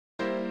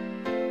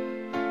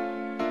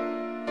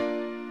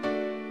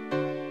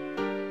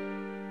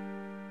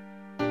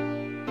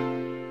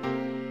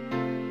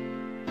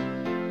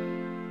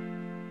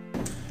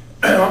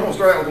I'm going to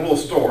start out with a little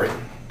story.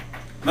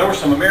 There were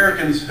some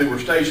Americans who were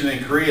stationed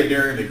in Korea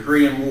during the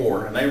Korean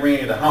War, and they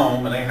rented a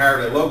home and they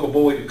hired a local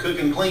boy to cook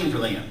and clean for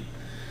them.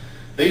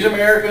 These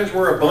Americans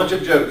were a bunch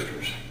of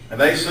jokesters, and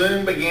they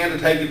soon began to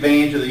take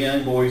advantage of the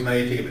young boy's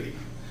nativity.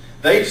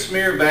 They'd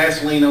smear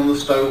Vaseline on the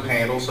stove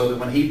handle so that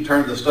when he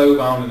turned the stove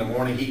on in the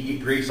morning, he'd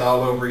get grease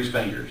all over his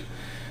fingers.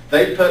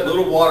 They'd put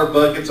little water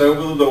buckets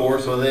over the door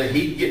so that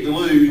he'd get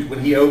deluged when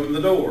he opened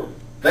the door.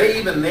 They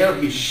even nailed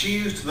his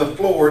shoes to the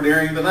floor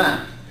during the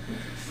night.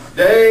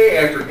 Day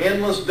after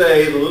endless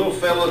day, the little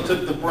fellow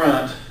took the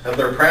brunt of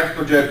their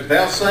practical jokes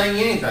without saying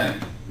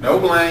anything. No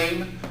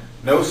blame,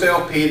 no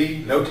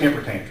self-pity, no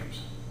temper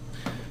tantrums.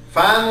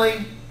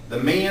 Finally, the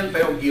men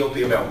felt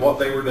guilty about what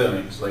they were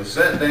doing, so they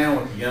sat down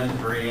with the young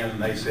Korean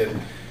and they said,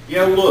 you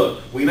know,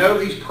 look, we know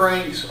these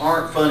pranks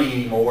aren't funny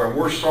anymore, and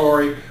we're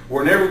sorry.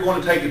 We're never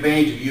going to take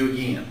advantage of you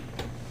again.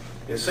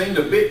 It seemed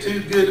a bit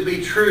too good to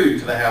be true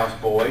to the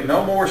houseboy.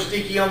 No more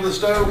sticky on the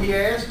stove, he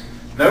asked.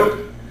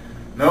 Nope.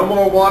 No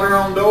more water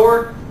on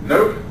door?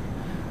 Nope.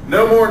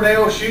 No more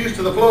nail shoes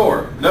to the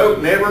floor? Nope,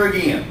 never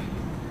again.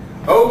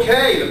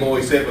 Okay, the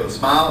boy said with a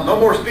smile. No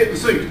more spit and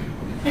soup.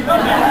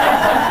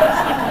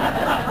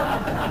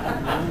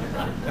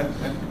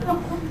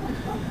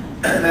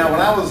 Now,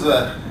 when I was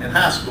in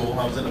high school,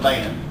 I was in a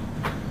band.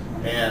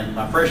 And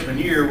my freshman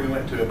year, we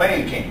went to a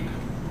band camp.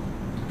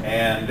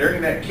 And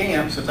during that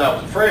camp, since I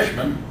was a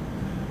freshman,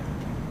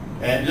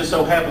 and it just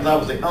so happens I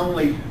was the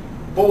only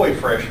boy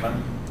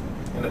freshman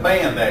in the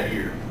band that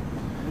year.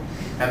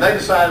 And they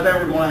decided they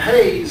were going to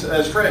haze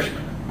as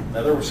freshmen.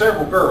 Now, there were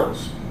several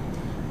girls.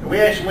 And we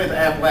actually went to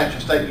Appalachian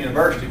State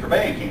University for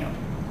band camp.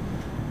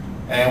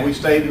 And we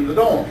stayed in the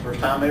dorm, first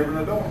time ever in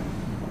a dorm.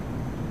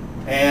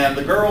 And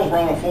the girls were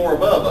on the floor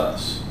above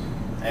us.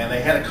 And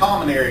they had a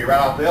common area right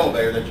off the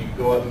elevator that you could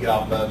go up and get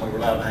off of, and we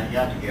were allowed to hang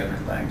out together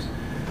and things.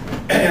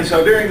 And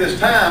so during this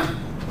time,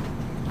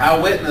 I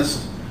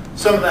witnessed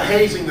some of the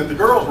hazing that the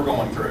girls were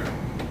going through.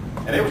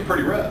 And it was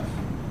pretty rough.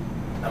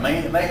 I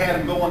mean, they had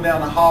them going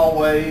down the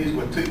hallways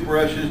with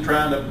toothbrushes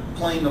trying to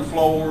clean the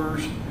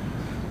floors.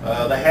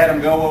 They had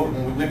them go over,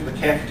 when we went to the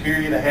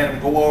cafeteria, they had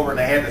them go over and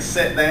they had to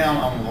sit down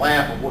on the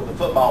lap of the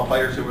football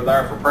players who were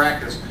there for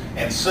practice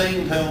and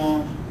sing to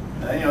them.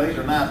 You know, these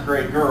are ninth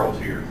grade girls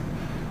here.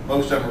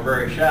 Most of them were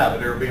very shy,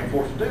 but they were being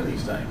forced to do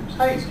these things. It was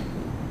hazing.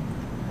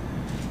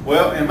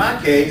 Well, in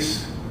my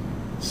case,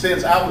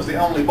 since I was the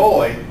only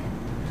boy,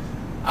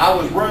 I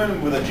was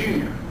roomed with a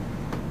junior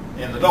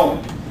in the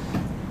dorm.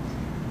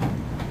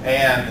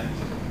 And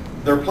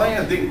their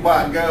plans didn't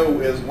quite go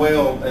as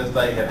well as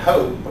they had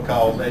hoped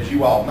because, as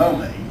you all know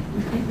me,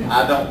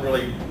 I don't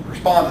really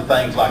respond to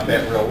things like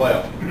that real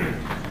well.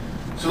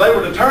 So they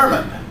were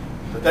determined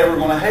that they were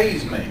going to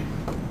haze me.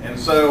 And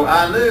so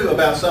I knew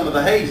about some of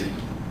the hazing.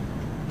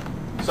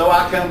 So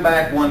I come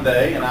back one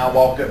day and I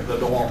walked up to the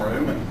dorm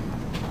room and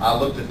I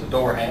looked at the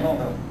door handle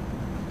and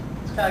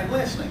it's kind of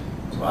glistening.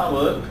 So I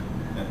looked,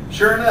 and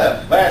sure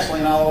enough,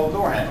 Vaseline all over the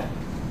door handle.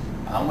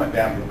 I went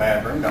down to the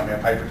bathroom, got me a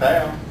paper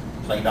towel,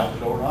 cleaned off the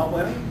door and all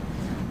went in.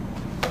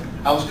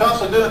 I was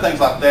constantly doing things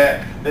like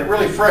that that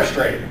really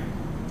frustrated me.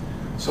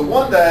 So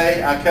one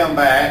day I come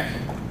back,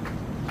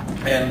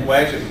 and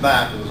well, actually it was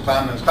night, I was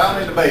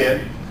climbing into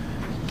bed,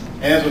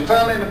 and as I was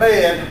climbing into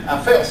bed,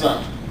 I felt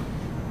something.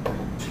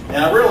 And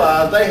I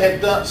realized they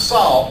had dumped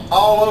salt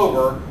all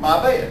over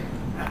my bed.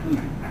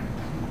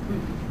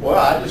 Well,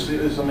 the mattress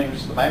was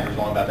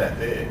only about that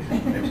thick.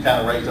 It was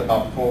kind of raised up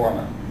off the floor,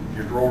 and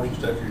your drawers and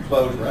stuff for your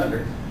clothes were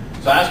under.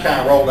 So I just kind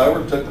of rolled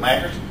over, took the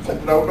mattress, and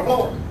flipped it over the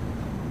floor.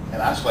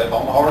 And I slept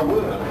on the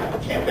hardwood. I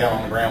camped down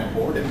on the ground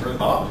before, it didn't really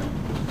bother me.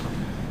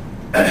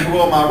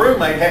 Well, my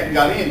roommate hadn't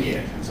got in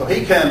yet. So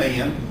he come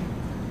in,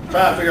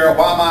 trying to figure out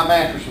why my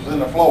mattress was in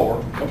the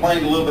floor,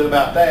 complained a little bit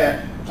about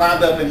that,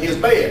 climbed up in his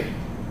bed,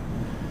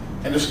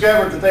 and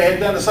discovered that they had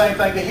done the same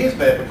thing to his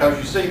bed because,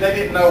 you see, they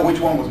didn't know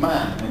which one was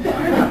mine.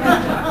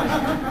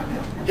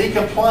 He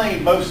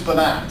complained most of the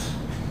night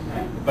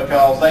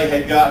because they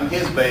had gotten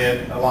his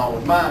bed along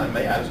with mine and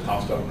me. I just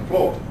tossed it over the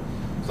floor.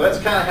 So that's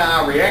kind of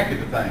how I reacted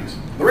to things.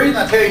 The reason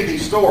I tell you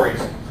these stories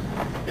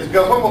is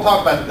because what we'll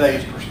talk about today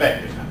is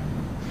perspective.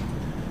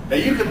 Now,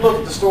 you could look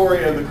at the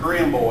story of the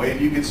Korean boy and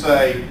you could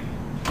say,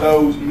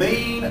 those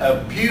mean,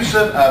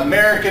 abusive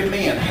American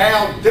men,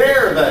 how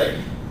dare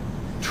they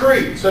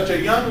treat such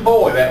a young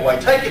boy that way,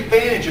 take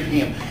advantage of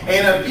him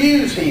and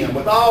abuse him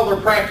with all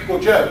their practical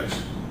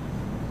jokes.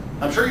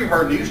 I'm sure you've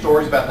heard news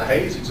stories about the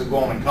hazings of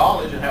going in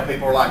college and how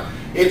people are like,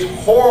 it's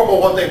horrible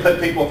what they put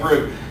people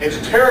through.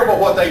 It's terrible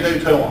what they do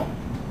to them.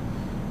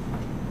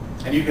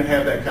 And you can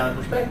have that kind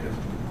of perspective.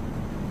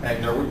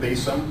 And there would be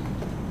some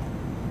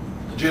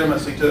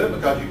legitimacy to it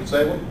because you could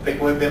say, well,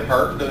 people have been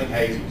hurt doing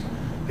hazings.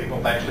 People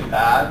have actually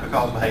died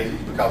because of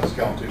hazings because it's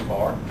gone too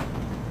far.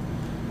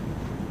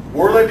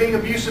 Were they being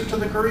abusive to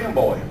the Korean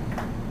boy?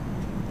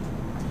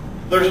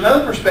 There's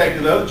another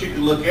perspective, though, that you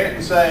can look at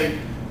and say,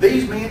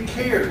 these men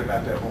cared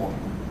about that boy.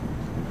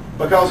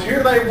 Because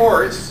here they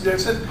were,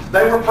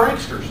 they were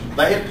pranksters.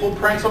 They had pulled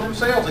pranks on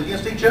themselves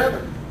against each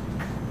other.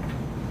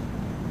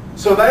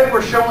 So they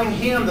were showing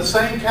him the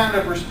same kind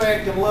of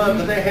respect and love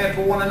that they had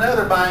for one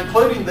another by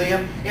including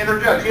them in their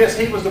jokes. Yes,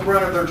 he was the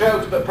brunt of their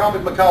jokes, but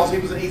probably because he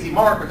was an easy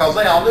mark because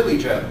they all knew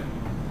each other.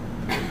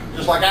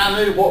 Just like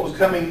I knew what was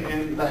coming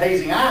in the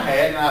hazing I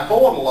had, and I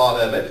foiled a lot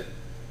of it.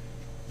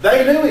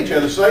 They knew each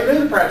other, so they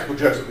knew the practical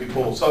jokes that we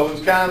pulled. So it was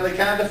they kind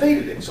of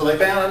defeated it. So they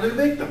found a new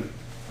victim.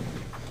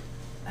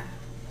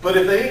 But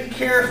if they didn't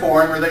care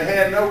for him, or they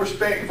had no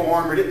respect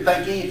for him, or didn't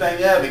think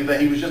anything of him,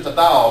 that he was just a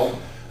dog,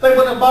 they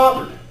wouldn't have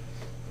bothered.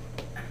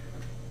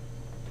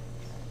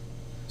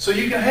 So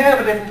you can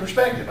have a different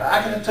perspective.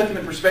 I can have taken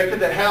the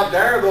perspective that how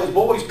dare those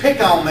boys pick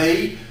on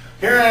me.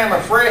 Here I am,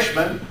 a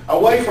freshman,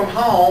 away from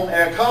home,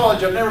 at a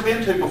college I've never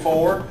been to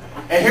before,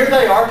 and here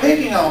they are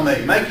picking on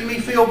me, making me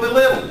feel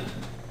belittled,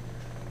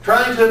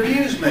 trying to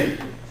abuse me.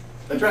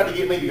 They tried to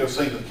get me to go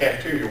sing to the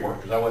cafeteria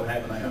workers. I wasn't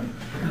having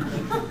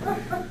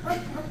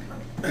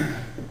that.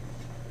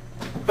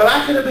 But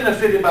I could have been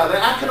offended by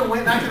that. I could have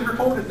went and I could have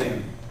reported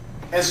them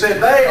and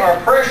said they are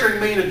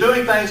pressuring me into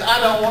doing things I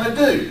don't want to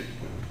do.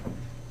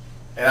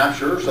 And I'm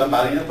sure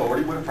somebody in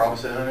authority would have probably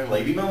said,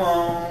 leave him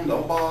alone,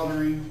 don't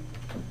bother him.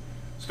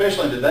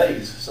 Especially in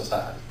today's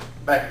society.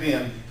 Back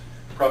then,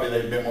 probably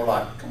they'd been more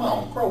like, come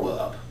on, grow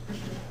up.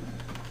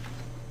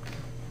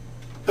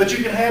 But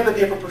you can have a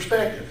different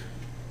perspective.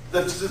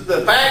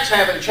 The facts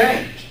haven't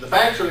changed. The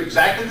facts are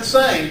exactly the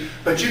same,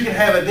 but you can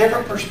have a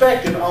different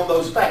perspective on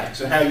those facts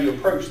and how you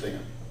approach them.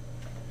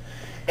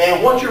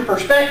 And what your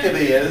perspective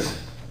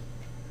is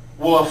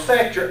will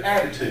affect your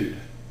attitude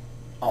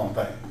on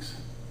things.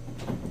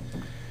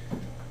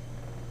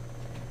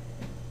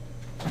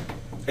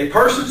 A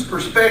person's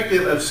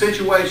perspective of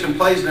situation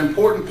plays an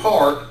important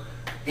part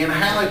in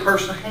how a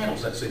person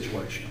handles that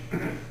situation.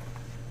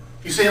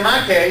 You see, in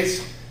my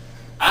case,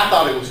 I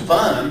thought it was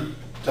fun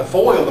to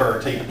foil their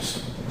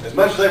attempts. As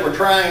much as they were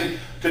trying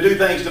to do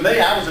things to me,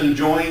 I was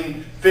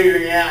enjoying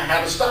figuring out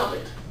how to stop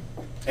it.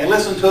 And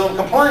listen to them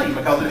complain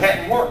because it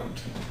hadn't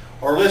worked.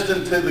 Or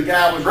listen to the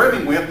guy I was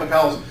rooming with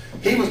because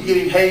he was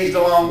getting hazed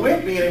along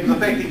with me and it was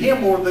affecting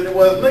him more than it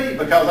was me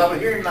because I was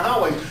hearing in the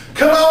hallways,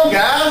 come on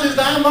guys, it's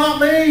not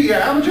me,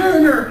 I'm a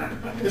junior.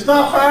 It's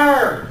not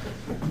fair.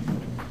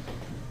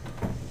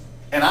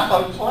 And I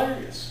thought it was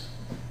hilarious.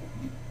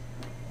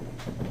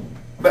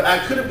 But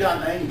I could have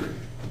gotten angry.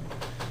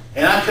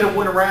 And I could have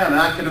went around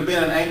and I could have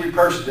been an angry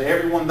person to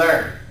everyone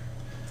there.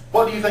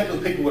 What do you think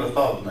those people would have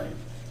thought of me?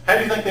 How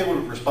do you think they would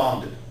have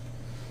responded?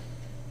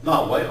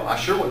 Not well. I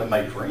sure wouldn't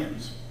have made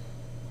friends.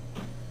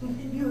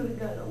 You would have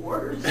gotten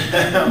worse.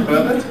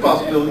 Well, that's a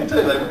possibility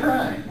too. They were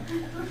trying.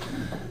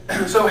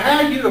 So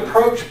how you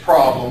approach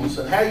problems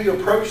and how you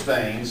approach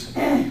things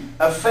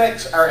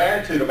affects our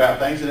attitude about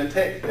things and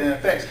it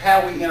affects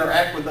how we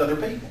interact with other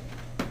people.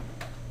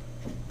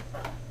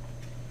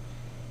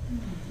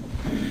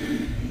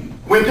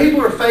 When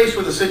people are faced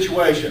with a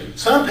situation,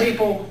 some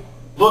people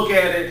look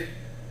at it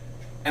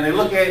and they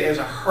look at it as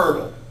a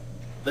hurdle.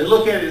 They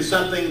look at it as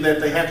something that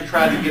they have to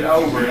try to get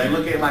over, and they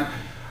look at it like,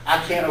 I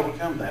can't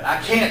overcome that.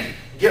 I can't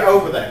get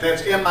over that.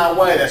 That's in my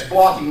way. That's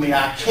blocking me.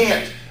 I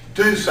can't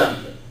do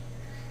something.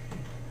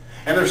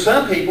 And there's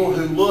some people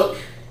who look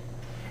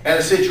at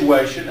a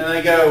situation and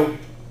they go,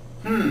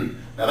 now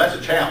that's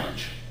a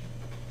challenge.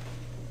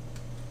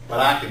 But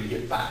I can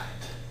get by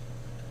it.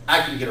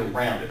 I can get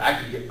around it. I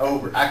can get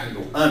over it. I can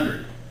go under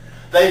it.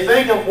 They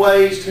think of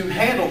ways to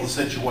handle the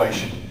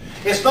situation.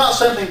 It's not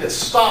something that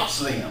stops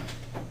them.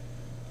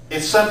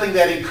 It's something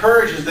that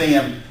encourages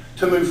them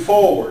to move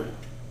forward.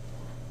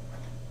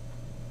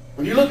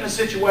 When you look at a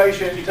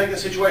situation, if you take a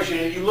situation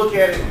and you look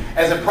at it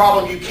as a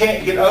problem you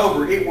can't get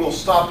over, it will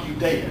stop you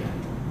dead.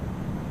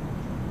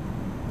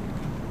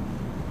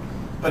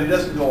 But it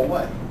doesn't go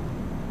away.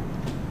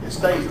 It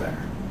stays there.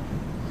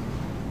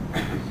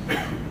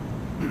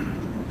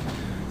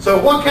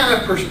 So what kind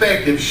of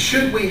perspective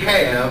should we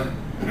have,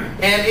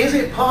 and is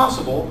it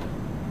possible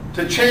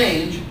to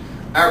change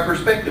our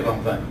perspective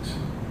on things?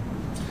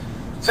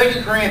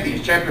 2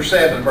 Corinthians chapter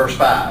 7, verse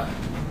 5.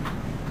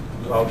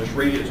 I'll just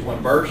read it as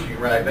one verse. You can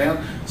write it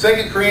down.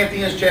 2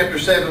 Corinthians chapter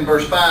 7,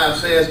 verse 5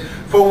 says,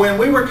 For when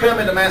we were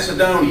coming to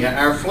Macedonia,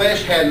 our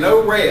flesh had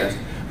no rest,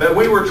 but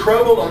we were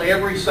troubled on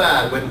every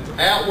side.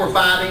 Without were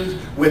fightings,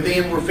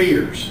 within were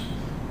fears.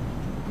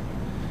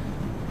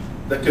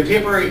 The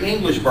contemporary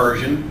English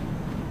version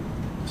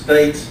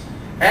states,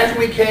 After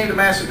we came to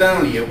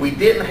Macedonia, we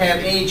didn't have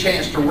any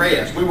chance to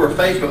rest. We were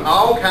faced with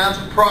all kinds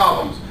of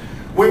problems.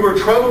 We were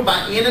troubled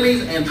by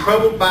enemies and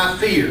troubled by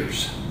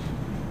fears.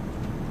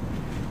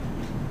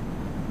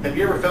 Have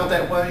you ever felt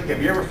that way?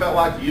 Have you ever felt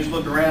like you just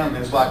look around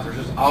and it's like there's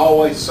just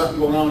always something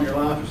going on in your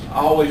life? There's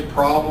always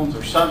problems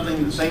or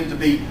something that seems to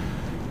be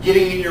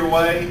getting in your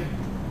way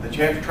that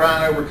you have to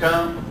try and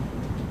overcome?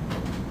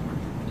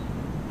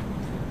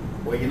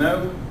 Well, you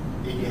know,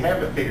 if you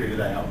haven't figured it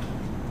out,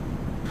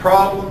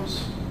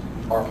 problems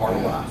are part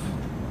of life.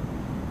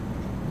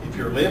 If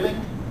you're living,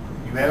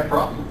 you have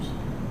problems.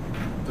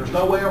 There's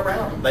no way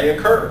around them. They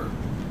occur.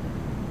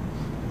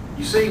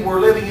 You see, we're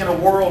living in a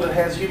world that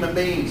has human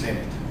beings in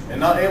it. And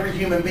not every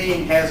human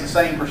being has the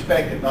same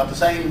perspective. Not the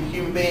same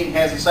human being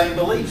has the same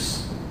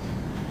beliefs.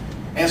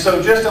 And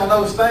so just on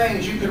those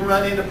things, you can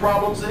run into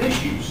problems and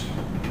issues.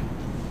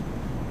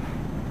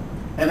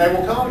 And they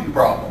will cause you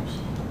problems.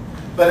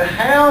 But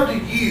how do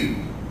you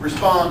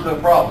respond to a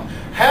problem?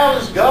 How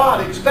does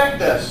God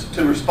expect us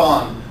to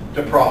respond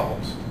to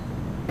problems?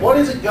 What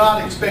is it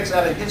God expects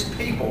out of His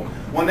people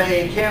when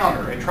they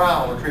encounter a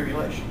trial or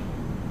tribulation?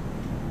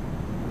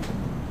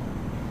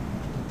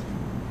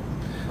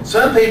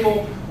 Some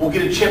people will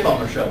get a chip on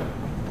their shoulder.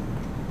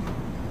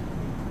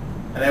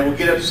 And they will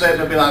get upset and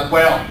they'll be like,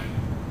 well,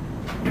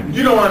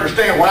 you don't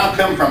understand where I'm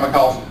coming from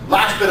because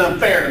life's been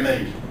unfair to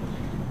me.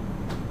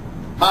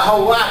 My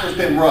whole life has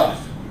been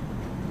rough.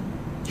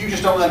 You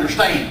just don't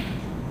understand.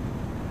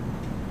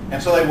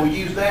 And so they will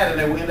use that and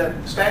they will end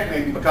up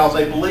stagnating because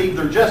they believe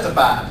they're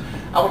justified.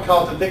 I would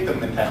call it the victim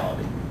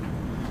mentality.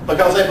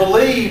 Because they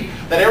believe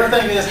that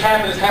everything that has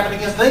happened is happening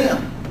against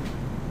them.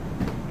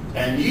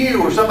 And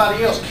you or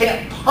somebody else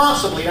can't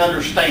possibly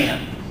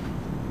understand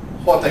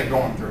what they're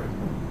going through.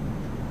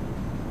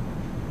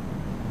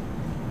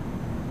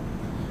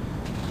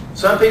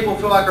 Some people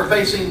feel like they're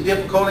facing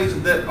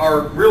difficulties that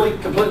are really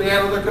completely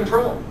out of their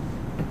control.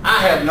 I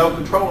have no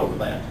control over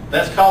that.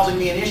 That's causing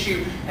me an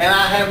issue, and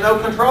I have no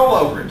control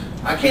over it.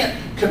 I can't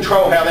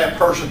control how that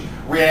person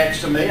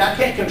reacts to me. I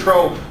can't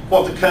control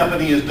what the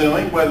company is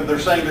doing, whether they're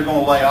saying they're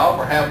going to lay off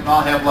or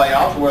not have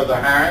layoffs, or whether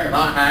they're hiring or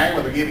not hiring,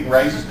 whether they're giving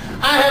raises.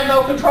 I have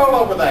no control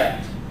over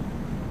that.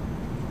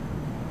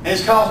 And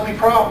it's causing me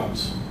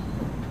problems.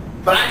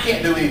 But I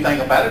can't do anything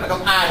about it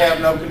because I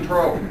have no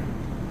control.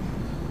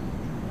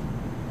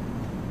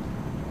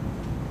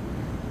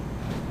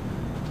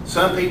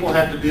 Some people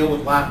have to deal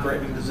with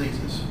life-threatening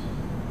diseases.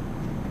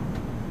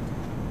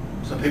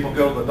 Some people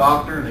go to the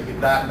doctor and they get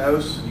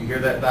diagnosed, and you hear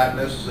that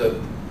diagnosis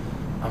of,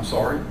 I'm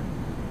sorry,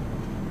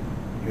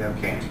 you have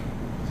cancer.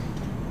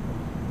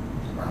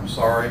 Or I'm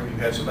sorry, you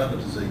have some other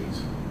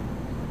disease.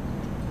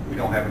 We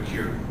don't have a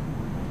cure.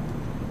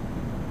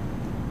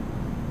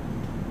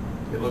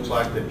 It looks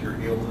like that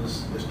your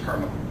illness is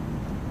terminal.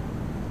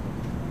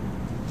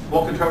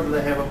 What control do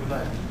they have over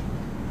that?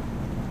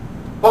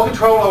 What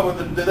control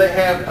over do they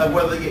have of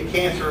whether they get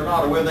cancer or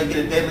not, or whether they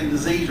get a deadly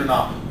disease or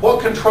not?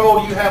 What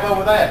control do you have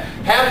over that?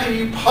 How can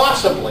you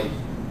possibly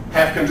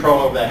have control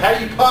over that? How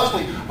do you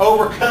possibly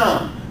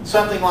overcome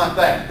something like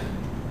that?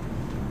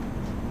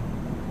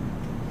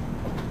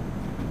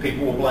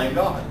 People will blame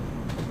God.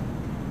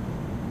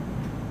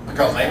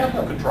 Because they have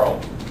no control.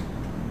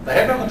 They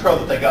have no control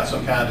that they got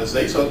some kind of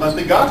disease, so it must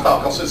be God's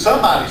fault, because it's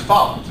somebody's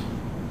fault.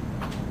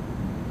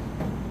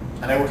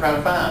 And they will try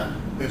to find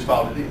whose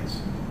fault it is.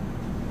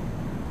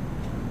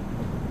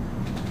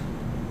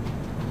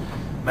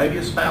 Maybe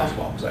a spouse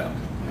walks out.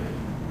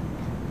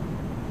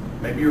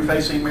 Maybe you're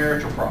facing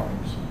marital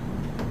problems.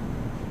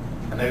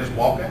 And they just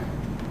walk out.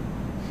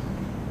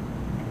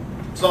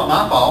 It's not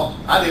my fault.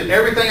 I did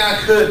everything I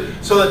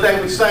could so that they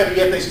would say, but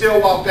yet they still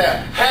walked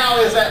out.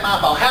 How is that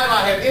my fault? How do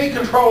I have any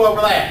control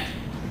over that?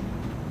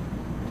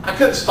 I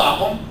couldn't stop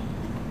them.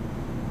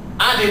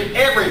 I did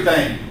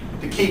everything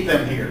to keep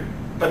them here,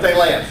 but they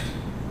left.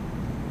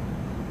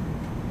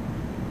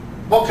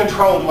 What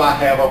control do I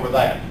have over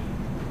that?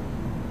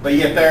 But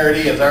yet there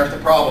it is. There's the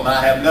problem. And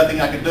I have nothing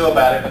I can do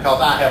about it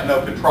because I have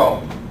no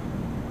control.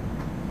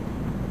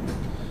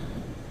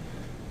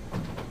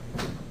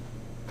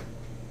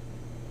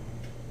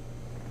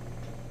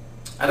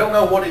 I don't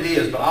know what it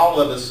is, but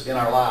all of us in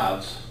our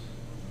lives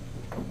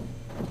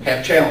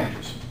have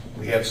challenges.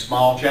 We have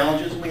small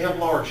challenges and we have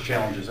large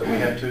challenges that we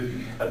have to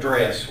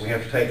address, we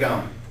have to take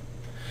on.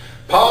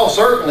 Paul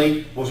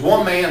certainly was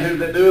one man who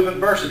knew of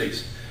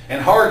adversities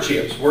and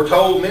hardships. We're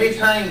told many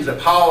things that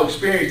Paul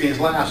experienced in his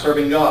life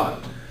serving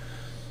God.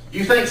 Do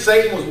you think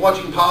Satan was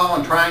watching Paul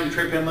and trying to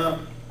trip him up?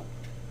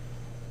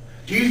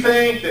 Do you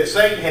think that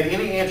Satan had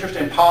any interest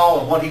in Paul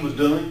and what he was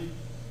doing?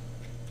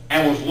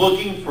 And was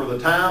looking for the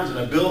times and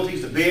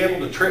abilities to be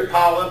able to trip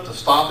Paul up to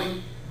stop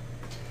him?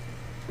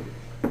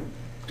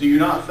 Do you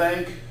not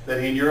think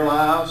that in your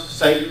lives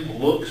Satan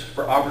looks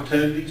for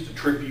opportunities to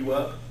trip you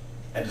up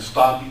and to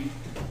stop you?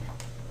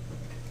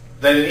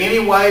 That in any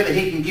way that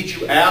he can get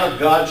you out of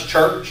God's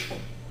church?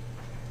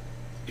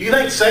 Do you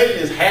think Satan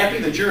is happy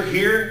that you're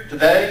here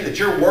today, that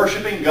you're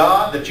worshiping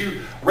God, that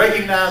you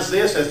recognize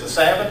this as the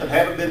Sabbath and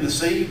haven't been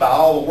deceived by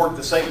all the work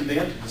that Satan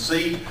did to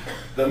deceive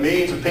the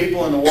millions of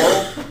people in the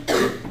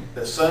world?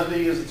 That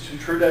Sunday is the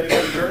true day to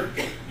go to church?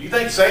 Do you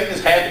think Satan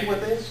is happy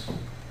with this?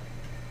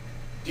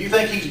 Do you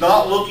think he's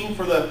not looking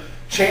for the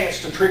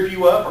chance to trip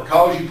you up or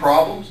cause you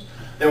problems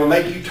that will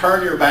make you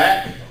turn your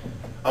back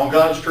on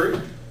God's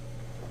truth?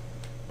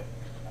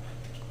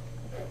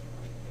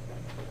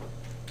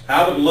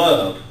 I would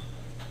love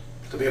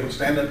to be able to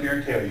stand up here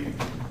and tell you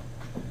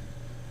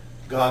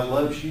God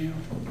loves you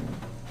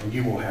and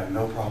you will have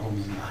no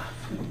problems in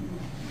life.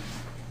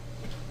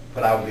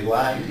 But I would be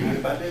lying to you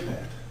if I did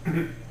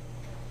that.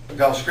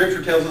 Because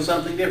Scripture tells us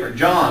something different.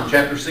 John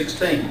chapter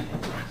 16.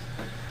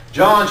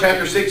 John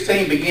chapter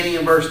 16, beginning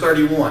in verse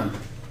 31.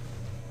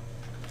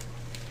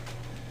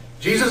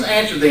 Jesus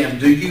answered them,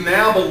 "Do you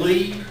now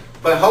believe?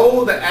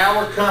 Behold, the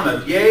hour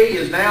cometh, yea,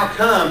 is now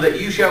come, that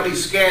you shall be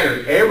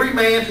scattered, every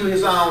man to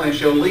his own, and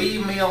shall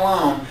leave me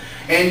alone.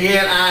 And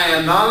yet I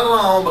am not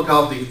alone,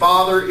 because the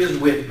Father is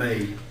with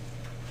me.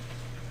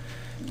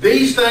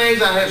 These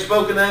things I have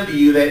spoken unto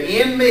you, that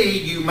in me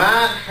you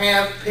might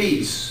have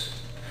peace.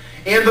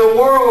 In the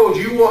world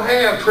you will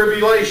have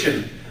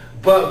tribulation,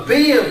 but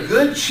be of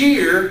good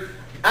cheer,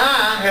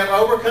 I have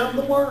overcome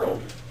the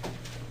world.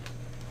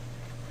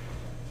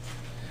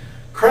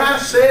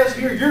 Christ says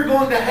here, you're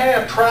going to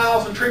have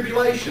trials and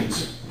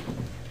tribulations.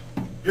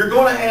 You're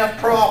going to have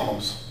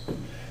problems.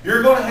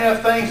 You're going to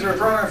have things that are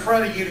thrown in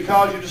front of you to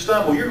cause you to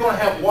stumble. You're going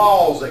to have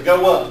walls that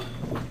go up.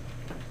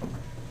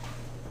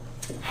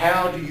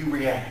 How do you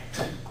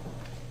react?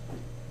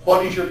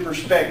 What is your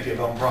perspective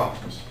on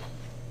problems?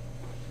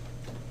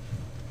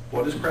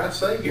 What does Christ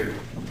say here?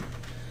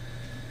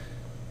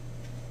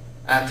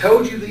 I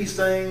told you these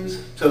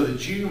things so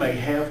that you may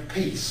have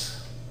peace.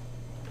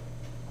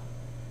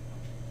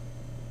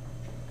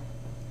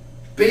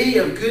 Be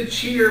of good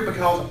cheer,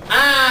 because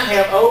I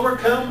have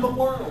overcome the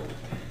world.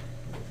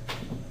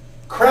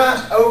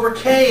 Christ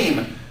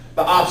overcame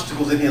the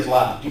obstacles in his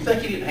life. Do you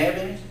think he didn't have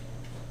any?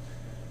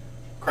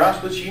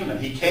 Christ was human.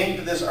 He came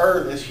to this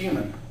earth as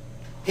human.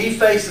 He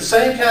faced the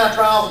same kind of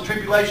trials and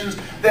tribulations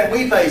that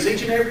we face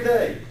each and every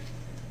day.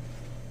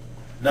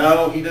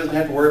 No, he doesn't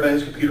have to worry about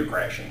his computer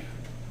crashing.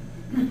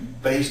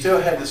 But he still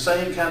had the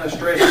same kind of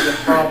stresses and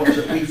problems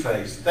that we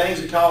face.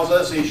 Things that cause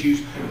us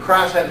issues,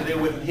 Christ had to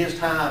deal with in his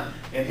time,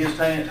 in his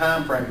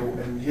time frame,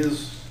 in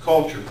his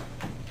culture.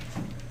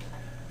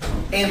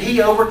 And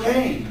he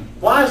overcame.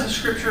 Why is the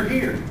scripture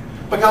here?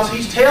 Because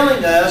he's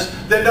telling us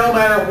that no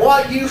matter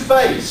what you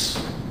face,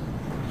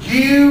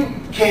 you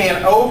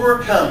can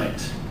overcome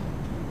it.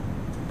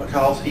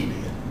 Because he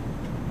did.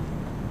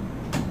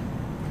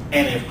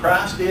 And if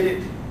Christ did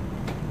it,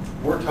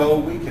 we're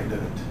told we can do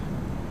it.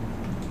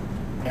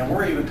 And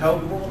we're even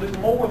told we're going to do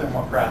more than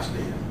what Christ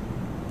did.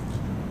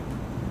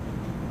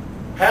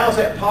 How is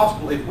that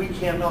possible if we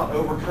cannot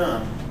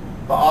overcome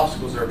the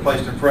obstacles that are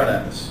placed in front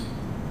of us?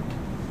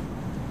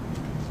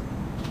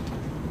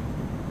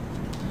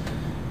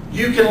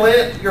 You can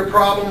let your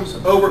problems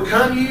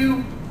overcome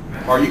you,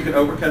 or you can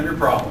overcome your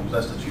problems.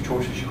 That's the two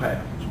choices you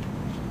have.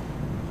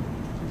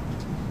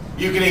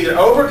 You can either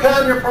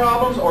overcome your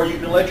problems, or you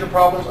can let your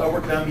problems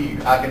overcome you.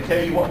 I can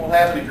tell you what will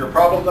happen if your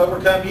problems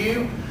overcome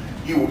you.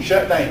 You will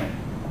shut down.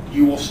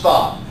 You will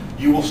stop.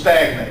 You will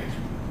stagnate.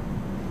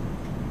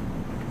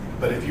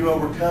 But if you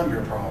overcome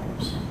your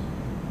problems,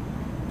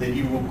 then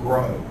you will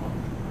grow.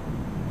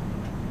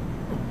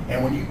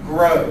 And when you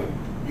grow,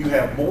 you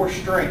have more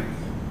strength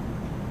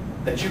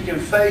that you can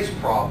face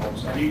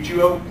problems and you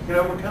can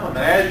overcome them. And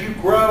as you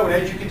grow and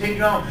as you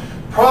continue on,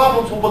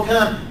 problems will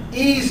become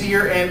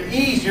easier and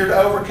easier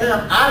to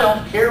overcome. I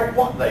don't care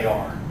what they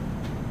are.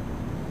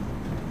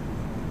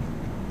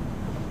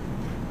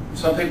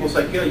 Some people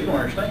say, Kelly, you don't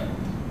understand.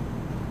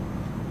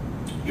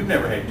 You've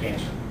never had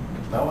cancer.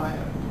 No, I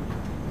haven't.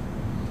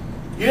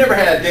 You never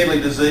had a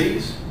deadly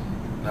disease.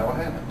 No,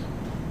 I haven't.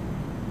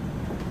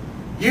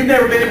 You've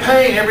never been in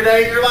pain every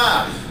day of your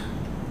life.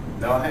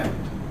 No, I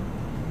haven't.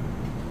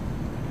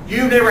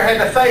 You've never had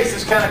to face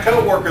this kind of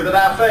coworker that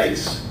I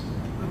face.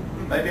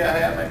 Maybe I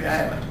have, maybe I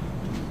haven't.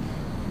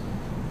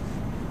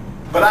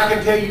 But I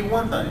can tell you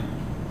one thing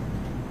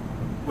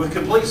with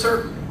complete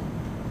certainty.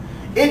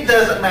 It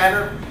doesn't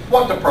matter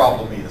what the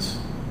problem is.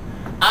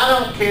 I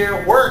don't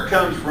care where it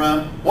comes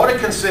from, what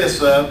it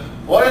consists of,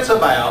 what it's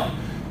about.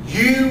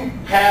 You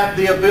have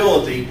the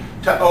ability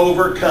to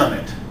overcome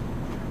it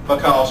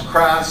because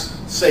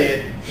Christ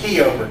said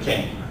he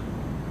overcame.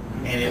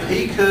 And if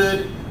he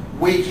could,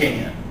 we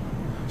can.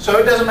 So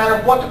it doesn't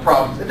matter what the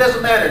problem is. It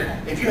doesn't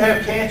matter if you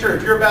have cancer,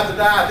 if you're about to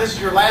die, if this is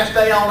your last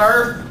day on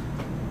earth,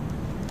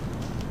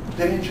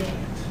 then enjoy it.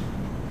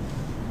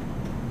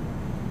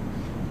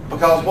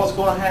 Because what's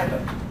going to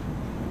happen?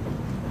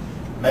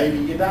 Maybe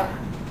you die.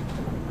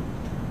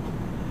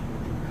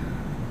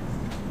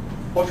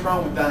 What's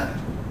wrong with dying?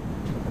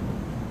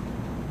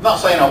 I'm not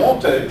saying I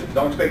want to.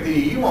 Don't expect any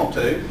of you want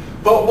to.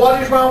 But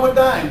what is wrong with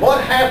dying?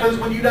 What happens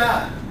when you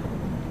die?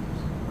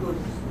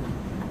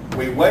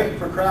 We wait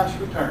for Christ's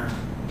return.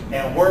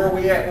 And where are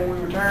we at when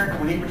we return?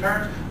 When he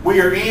returns? We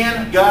are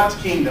in God's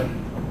kingdom.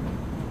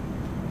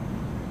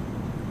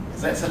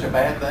 Is that such a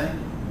bad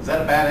thing? Is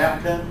that a bad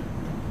outcome?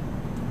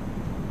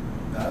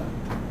 No.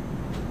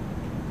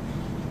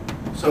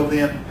 So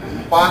then,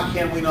 why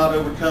can we not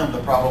overcome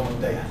the problem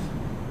of death?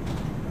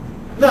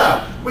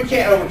 No, we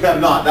can't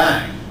overcome not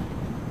dying.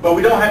 But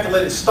we don't have to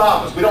let it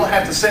stop us. We don't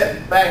have to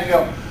sit back and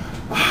go,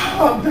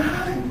 oh, I'm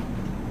dying.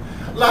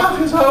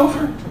 Life is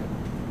over.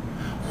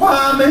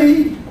 Why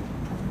me?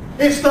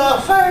 It's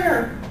not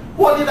fair.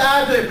 What did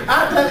I do?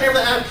 I've done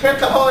everything. I kept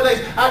the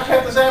holidays. I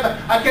kept the Sabbath.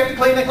 I kept the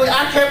cleaning.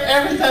 I kept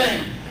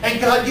everything.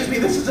 And God gives me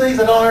this disease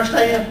I don't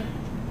understand.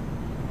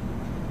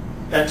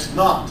 That's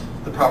not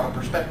the proper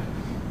perspective.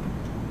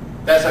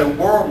 That's a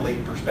worldly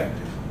perspective.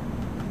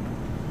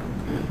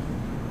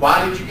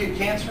 Why did you get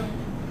cancer?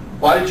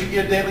 Why did you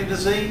get a deadly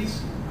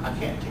disease? I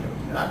can't tell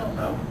you. I don't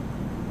know.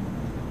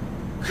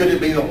 Could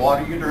it be the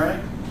water you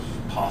drink?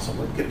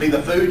 Possibly. Could it be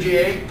the food you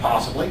ate?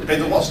 Possibly.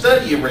 Depends on what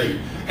study you read.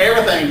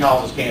 Everything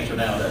causes cancer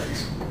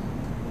nowadays.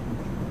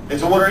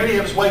 It's a wonder any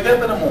of us wake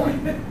up in the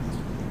morning.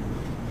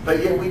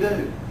 But yet we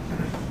do.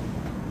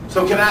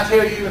 So can I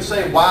tell you and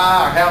say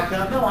why or how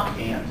come? No, I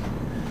can't.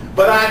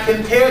 But I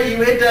can tell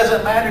you it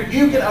doesn't matter.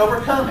 You can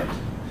overcome it.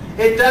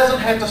 It doesn't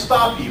have to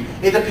stop you.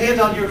 It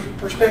depends on your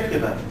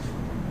perspective of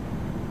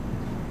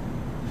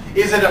it.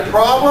 Is it a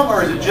problem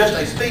or is it just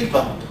a speed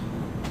bump?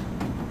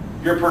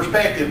 Your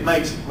perspective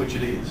makes it which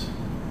it is.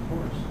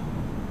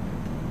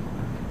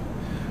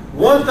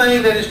 One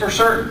thing that is for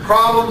certain,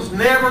 problems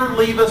never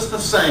leave us the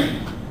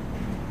same.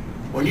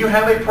 When you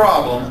have a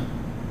problem,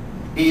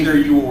 either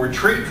you will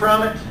retreat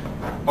from it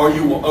or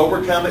you will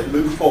overcome it and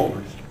move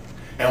forward.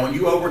 And when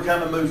you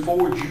overcome and move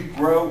forward, you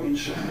grow in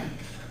strength.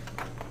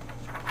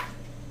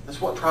 That's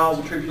what trials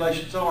and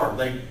tribulations are.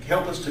 They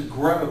help us to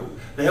grow.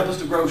 They help us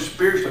to grow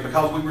spiritually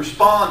because we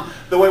respond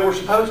the way we're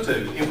supposed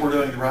to if we're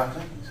doing the right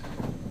things.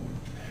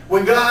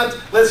 When God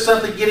lets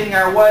something get in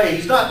our way,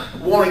 He's not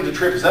wanting to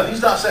trip us up.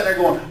 He's not sitting there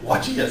going,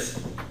 watch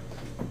this,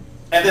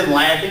 and then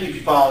laughing if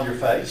you fall on your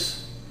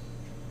face.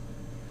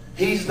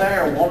 He's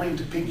there wanting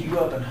to pick you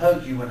up and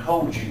hug you and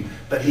hold you,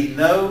 but He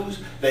knows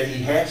that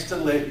He has to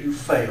let you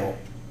fail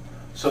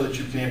so that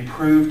you can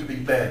improve to be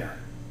better.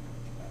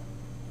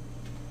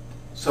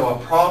 So a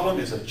problem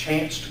is a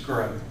chance to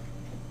grow.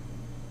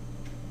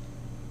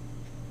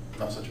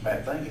 Not such a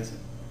bad thing, is it?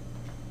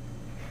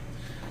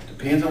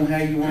 Depends on how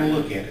you want to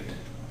look at it.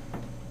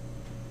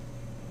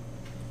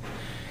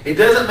 It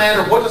doesn't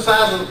matter what the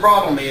size of the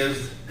problem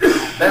is.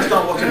 That's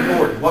not what's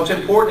important. What's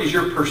important is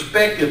your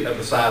perspective of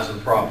the size of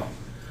the problem.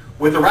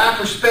 With the right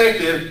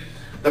perspective,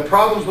 the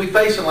problems we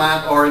face in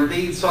life are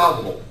indeed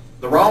solvable.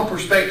 The wrong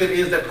perspective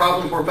is that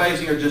problems we're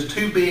facing are just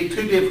too big,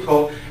 too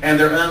difficult, and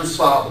they're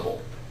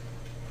unsolvable.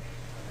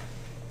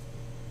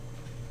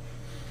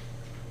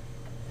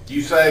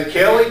 You say,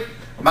 Kelly,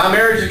 my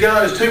marriage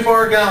is too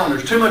far gone.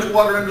 There's too much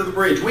water under the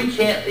bridge. We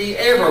can't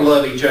ever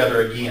love each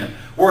other again.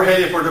 We're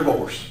headed for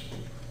divorce.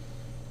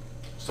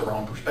 It's the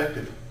wrong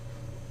perspective.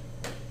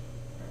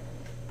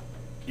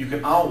 You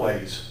can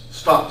always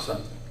stop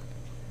something.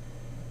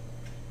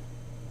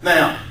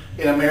 Now,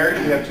 in a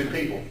marriage, you have two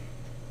people.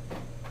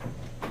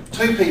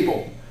 Two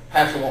people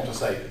have to want to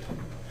save it.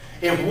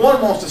 If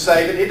one wants to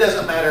save it, it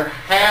doesn't matter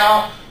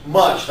how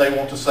much they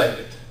want to save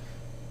it.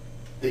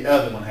 The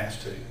other one has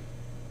to.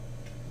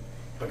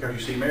 Because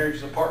you see, marriage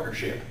is a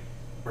partnership.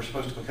 We're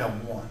supposed to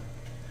become one.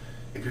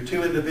 If you're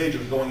two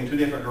individuals going in two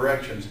different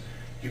directions,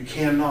 you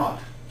cannot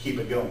keep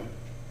it going.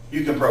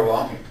 You can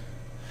prolong it.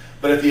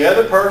 But if the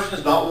other person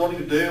is not wanting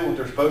to do what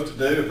they're supposed to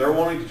do, if they're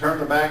wanting to turn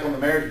their back on the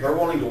marriage, if they're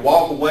wanting to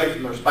walk away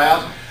from their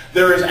spouse,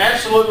 there is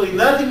absolutely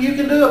nothing you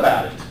can do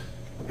about it.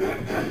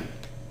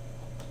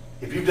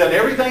 If you've done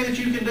everything that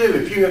you can do,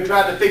 if you have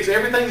tried to fix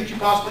everything that you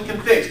possibly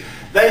can fix,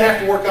 they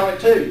have to work on it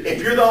too.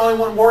 If you're the only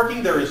one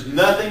working, there is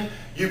nothing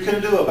you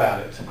can do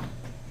about it.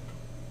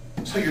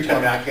 So you're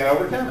telling me I can't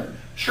overcome it?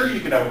 Sure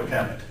you can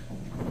overcome it.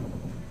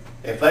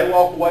 If they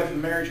walk away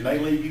from the marriage and they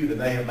leave you, then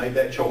they have made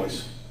that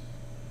choice.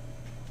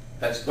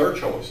 That's their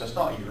choice. That's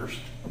not yours.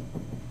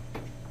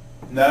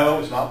 No,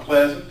 it's not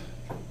pleasant.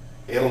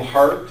 It'll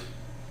hurt.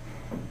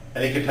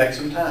 And it can take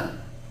some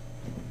time.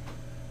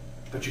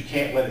 But you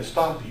can't let it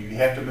stop you. You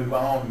have to move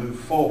on, move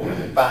forward,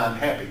 and find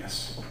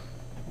happiness.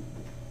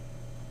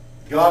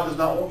 God does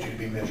not want you to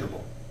be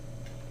miserable.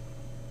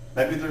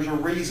 Maybe there's a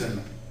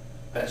reason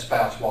that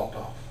spouse walked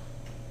off.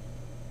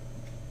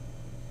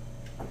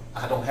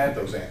 I don't have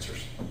those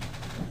answers.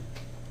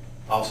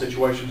 All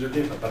situations are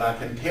different, but I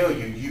can tell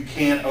you, you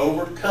can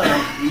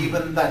overcome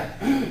even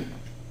that.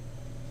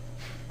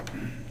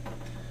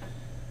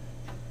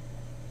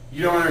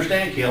 You don't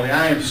understand, Kelly.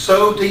 I am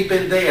so deep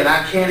in debt,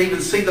 I can't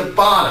even see the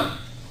bottom.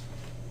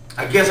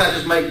 I guess I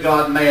just make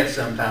God mad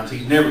sometimes.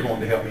 He's never going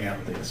to help me out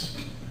of this.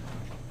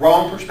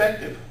 Wrong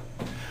perspective.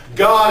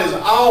 God is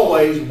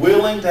always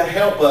willing to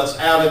help us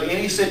out of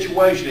any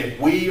situation if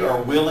we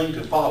are willing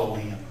to follow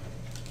Him.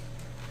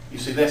 You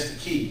see, that's the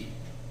key.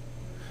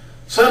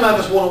 Some of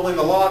us want to win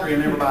the lottery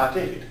and never buy a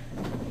ticket.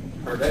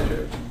 Heard that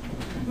joke.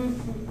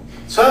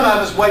 Some of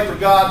us wait for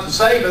God to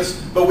save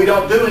us, but we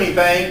don't do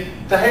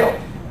anything to help.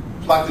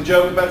 It's like the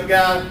joke about the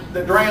guy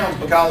that drowns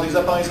because he's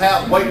up on his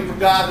house waiting for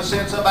God to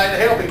send somebody to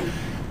help him.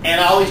 And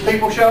all these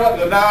people show up and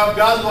go, no,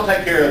 God's going to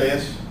take care of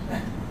this.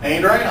 And he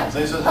drowns.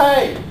 And he says,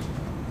 hey.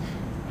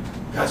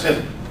 God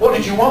says, what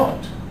did you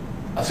want?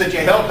 I sent you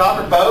a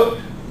helicopter, boat.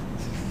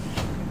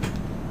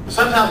 But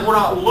sometimes we're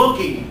not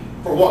looking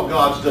for what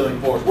God's doing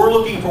for us. We're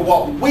looking for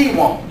what we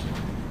want.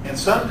 And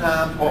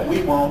sometimes what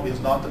we want is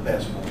not the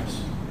best for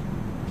us.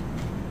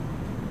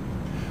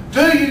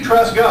 Do you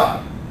trust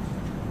God?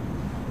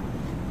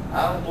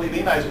 I don't believe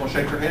anybody's going to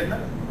shake their head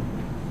no.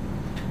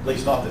 At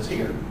least not that's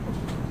here.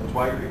 That's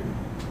why you're here.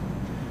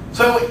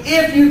 So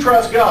if you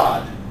trust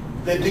God,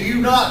 then do you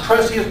not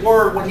trust His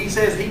Word when He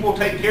says He will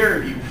take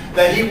care of you,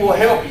 that He will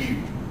help you?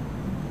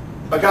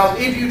 Because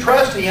if you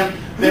trust Him,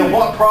 then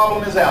what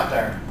problem is out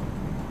there?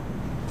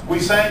 We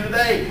sang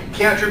today,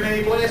 count your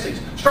many blessings.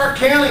 Start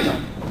counting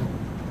them.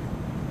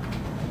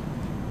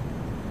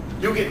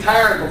 You'll get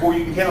tired before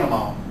you can count them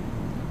all.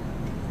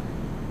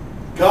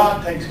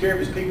 God takes care of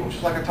His people,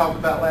 just like I talked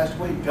about last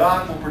week.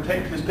 God will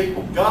protect His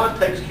people. God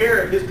takes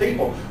care of His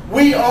people.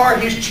 We are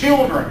His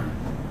children.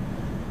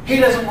 He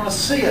doesn't want to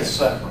see us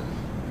suffer.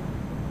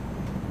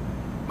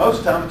 Most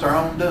of the time it's our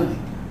own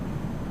doing.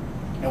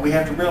 And we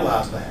have to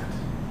realize that.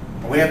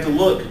 And we have to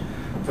look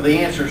for the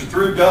answers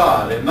through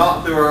God and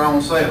not through our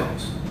own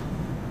selves.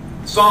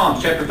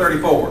 Psalms chapter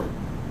 34.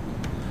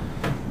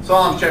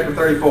 Psalms chapter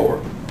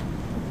 34.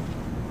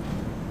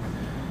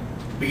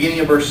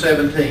 Beginning of verse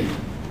 17.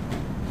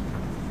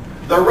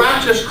 The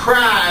righteous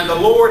cry, and the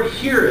Lord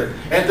heareth,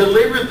 and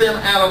delivereth them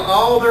out of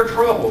all their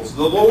troubles.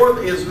 The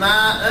Lord is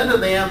nigh unto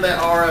them that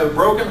are of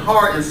broken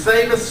heart, and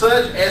saveth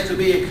such as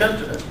be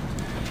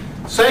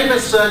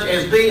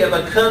of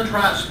a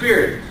contrite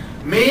spirit.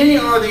 Many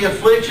are the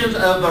afflictions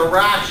of the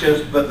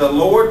righteous, but the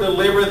Lord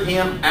delivereth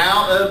him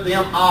out of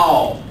them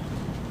all.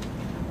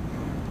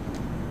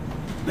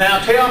 Now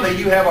tell me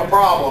you have a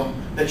problem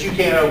that you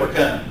can't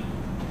overcome.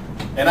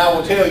 And I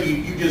will tell you,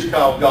 you just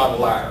called God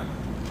a liar.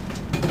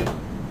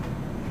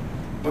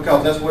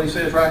 Because that's what He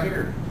says right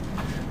here.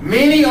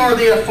 Many are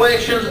the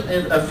afflictions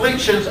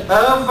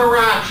of the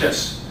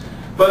righteous,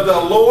 but the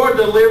Lord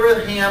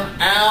delivereth him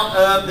out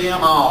of them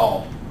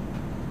all.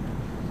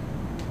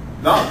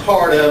 Not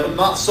part of them,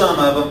 not some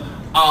of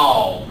them,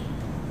 all.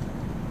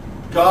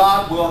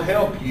 God will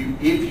help you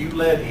if you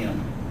let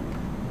Him.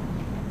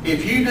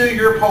 If you do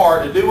your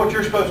part and do what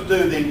you're supposed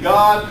to do, then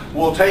God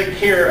will take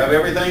care of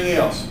everything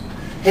else.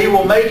 He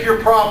will make your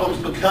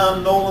problems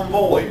become null and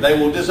void. They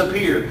will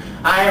disappear.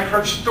 I have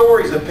heard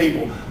stories of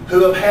people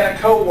who have had a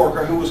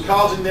co-worker who was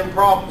causing them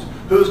problems,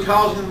 who was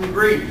causing them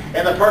grief,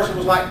 and the person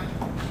was like,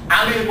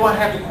 I'm either going to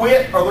have to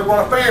quit or they're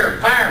going to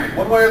fire me,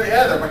 one way or the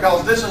other,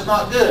 because this is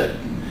not good.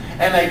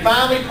 And they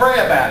finally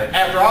pray about it.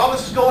 After all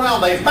this is going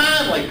on, they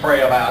finally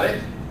pray about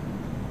it.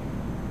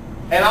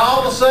 And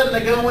all of a sudden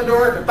they go into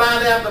work and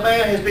find out the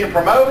man has been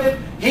promoted,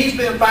 he's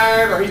been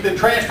fired, or he's been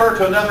transferred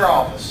to another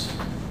office.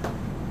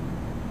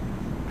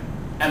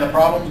 And the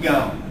problem's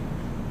gone.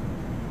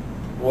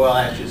 Well,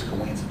 that's just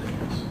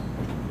coincidence.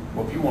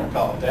 Well, if you want to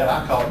call it that,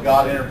 I call it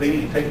God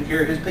intervening and taking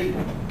care of His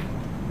people.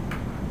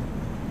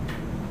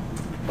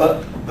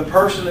 But the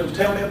person that was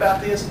telling me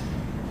about this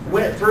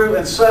went through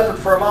and suffered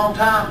for a long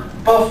time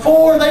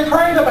before they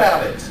prayed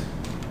about it.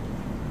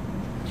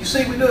 You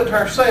see, we do it to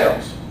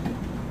ourselves.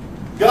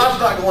 God's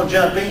not going to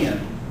jump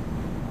in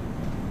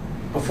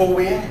before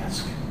we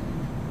ask.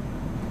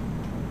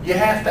 You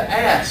have to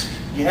ask.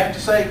 You have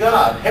to say,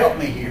 God, help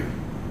me here.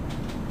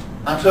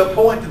 I'm to a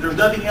point that there's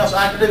nothing else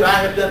I can do. I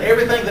have done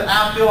everything that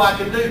I feel I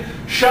can do.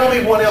 Show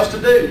me what else to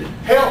do.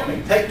 Help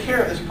me. Take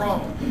care of this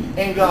problem.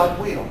 And God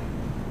will.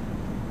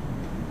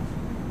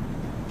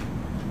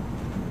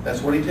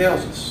 That's what He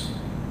tells us.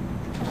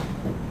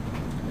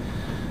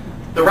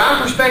 The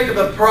right perspective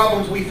of the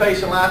problems we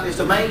face in life is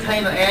to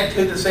maintain an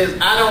attitude that says,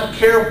 I don't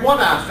care what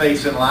I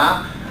face in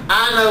life.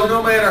 I know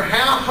no matter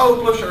how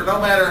hopeless or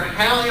no matter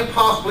how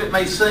impossible it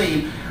may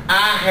seem,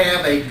 I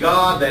have a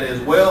God that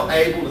is well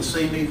able to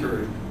see me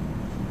through.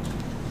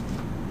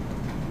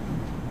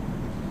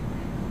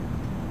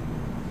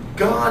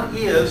 God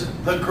is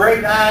the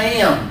great I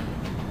am.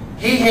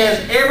 He has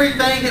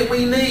everything that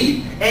we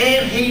need,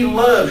 and He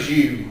loves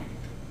you.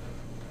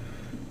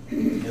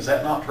 Is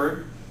that not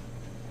true?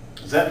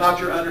 Is that not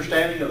your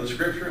understanding of the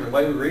Scripture and the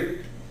way we read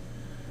it?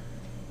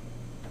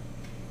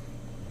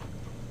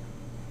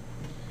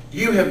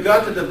 You have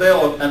got to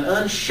develop an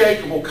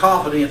unshakable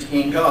confidence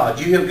in God.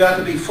 You have got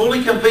to be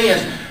fully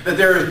convinced that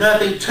there is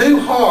nothing too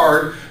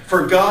hard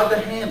for God to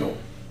handle,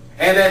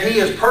 and that He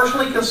is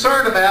personally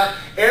concerned about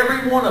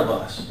every one of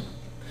us.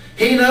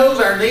 He knows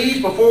our needs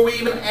before we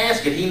even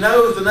ask it. He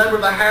knows the number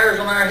of the hairs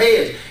on our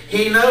heads.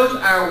 He knows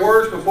our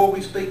words before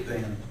we speak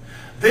them.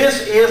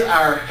 This is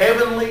our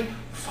Heavenly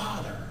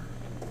Father.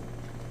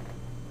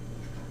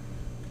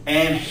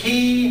 And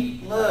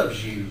He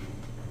loves you.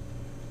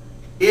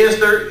 Is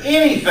there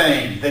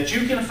anything that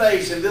you can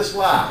face in this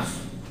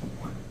life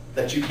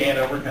that you can't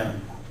overcome?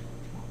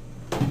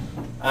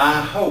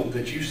 I hope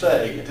that you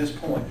say at this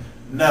point,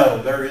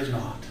 no, there is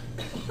not.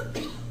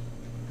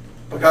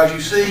 Because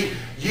you see,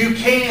 you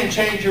can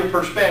change your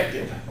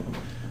perspective.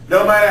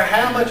 No matter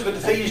how much of a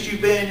defeatist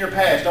you've been in your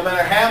past, no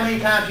matter how many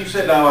times you've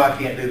said, no, I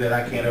can't do that,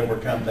 I can't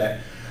overcome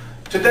that.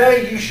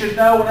 Today you should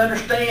know and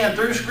understand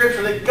through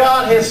Scripture that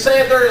God has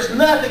said there is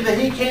nothing that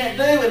He can't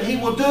do, and He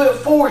will do it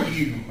for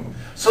you.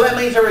 So that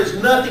means there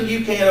is nothing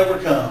you can't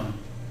overcome.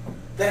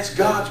 That's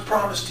God's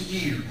promise to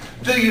you.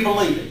 Do you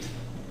believe it?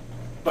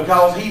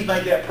 Because He's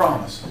made that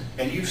promise.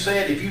 And you've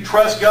said if you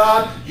trust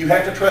God, you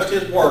have to trust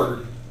His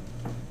Word.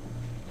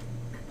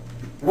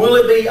 Will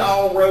it be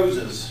all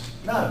roses?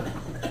 No.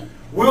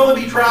 Will there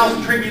be trials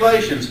and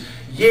tribulations?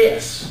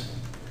 Yes.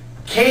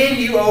 Can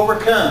you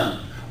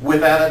overcome?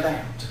 Without a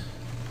doubt.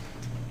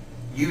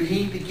 You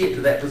need to get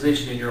to that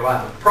position in your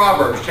life.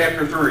 Proverbs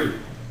chapter 3.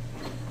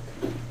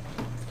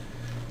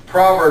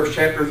 Proverbs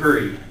chapter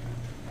 3.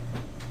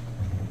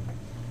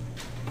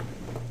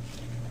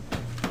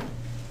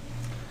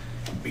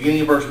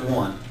 Beginning of verse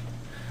 1.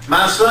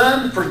 My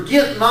son,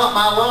 forget not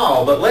my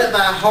law, but let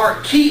thy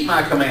heart keep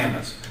my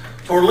commandments.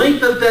 For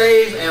length of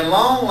days and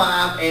long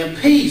life and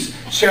peace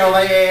shall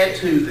they add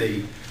to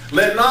thee.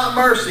 Let not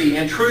mercy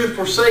and truth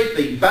forsake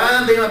thee.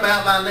 Bind them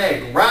about thy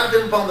neck. Write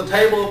them upon the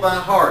table of thy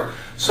heart.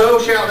 So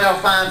shalt thou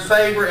find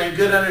favor and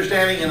good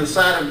understanding in the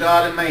sight of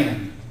God and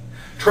man.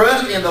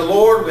 Trust in the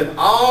Lord with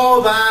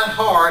all thine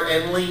heart,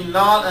 and lean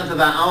not unto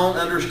thy own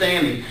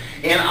understanding.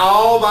 In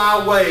all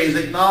thy ways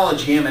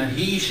acknowledge him, and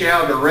he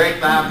shall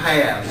direct thy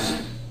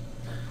paths.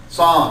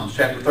 Psalms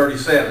chapter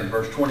 37,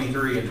 verse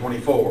 23 and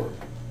 24.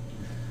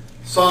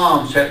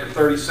 Psalms chapter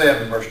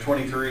 37, verse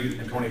 23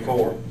 and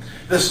 24.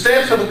 The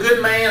steps of a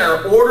good man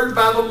are ordered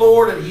by the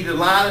Lord, and he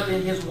delighteth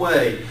in his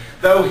way.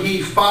 Though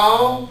he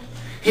fall,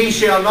 he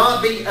shall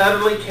not be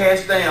utterly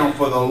cast down,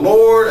 for the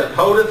Lord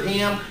upholdeth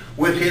him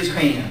with his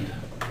hand.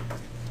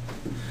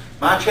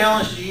 My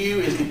challenge to you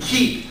is to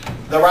keep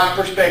the right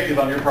perspective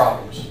on your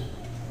problems.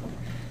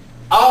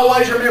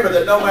 Always remember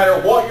that no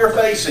matter what you're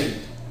facing,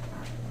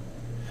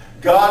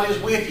 God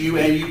is with you,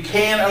 and you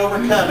can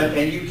overcome it,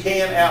 and you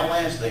can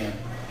outlast them.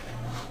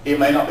 It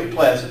may not be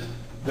pleasant.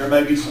 There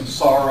may be some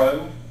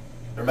sorrow.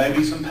 There may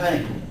be some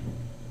pain.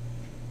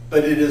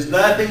 But it is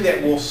nothing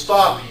that will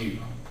stop you,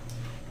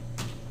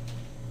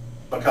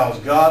 because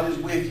God is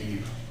with you.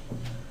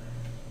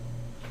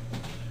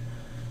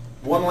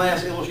 One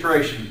last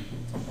illustration.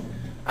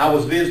 I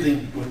was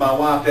visiting with my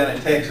wife down in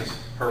Texas,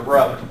 her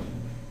brother,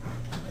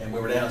 and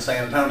we were down in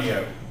San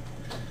Antonio.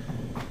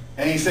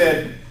 And he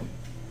said,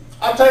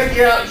 "I'll take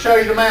you out and show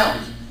you the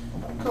mountains."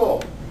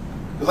 Cool.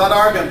 Because I'd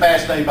already been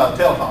fascinated by the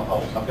telephone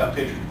poles. I've got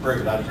pictures to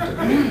prove it. I just took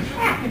pictures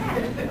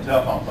of the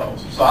telephone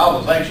poles. So I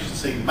was anxious to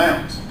see the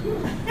mountains.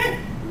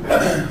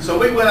 So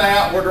we went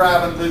out. We're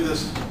driving through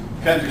this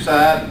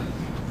countryside.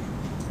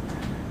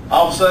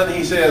 All of a sudden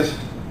he says,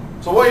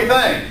 "So what do you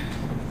think?"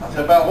 I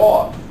said, "About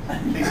what?"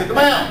 He said, "The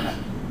mountains."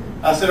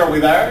 I said, "Are we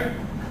there?"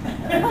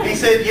 He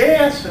said,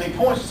 "Yes." And he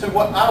points to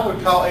what I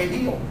would call a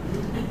hill.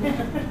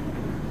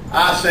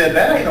 I said,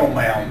 "That ain't no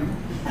mountain.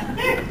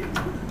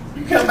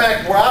 You come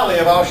back where I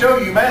live, I'll show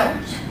you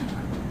mountains.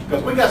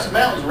 Because we got some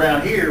mountains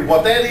around here.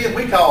 What that is,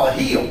 we call a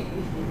hill."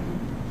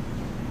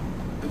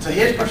 But to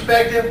his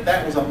perspective,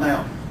 that was a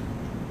mountain.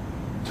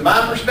 To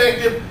my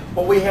perspective,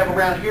 what we have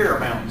around here are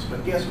mountains.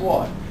 But guess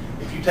what?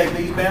 If you take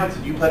these mountains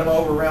and you put them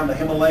over around the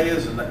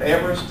Himalayas and the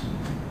Everest,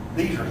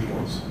 these are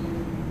hills.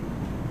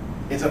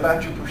 It's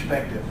about your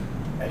perspective.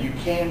 And you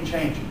can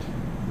change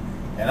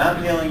it. And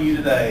I'm telling you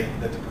today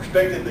that the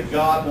perspective that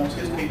God wants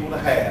his people to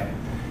have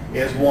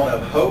is one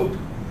of hope,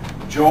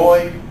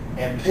 joy,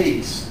 and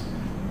peace,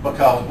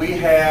 because we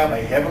have a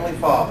Heavenly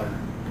Father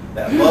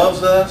that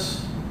loves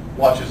us,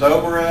 watches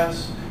over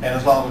us, and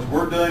as long as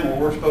we're doing what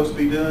we're supposed to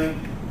be doing,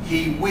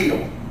 he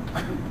will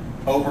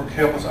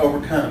help us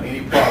overcome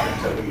any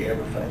problems that we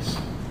ever face.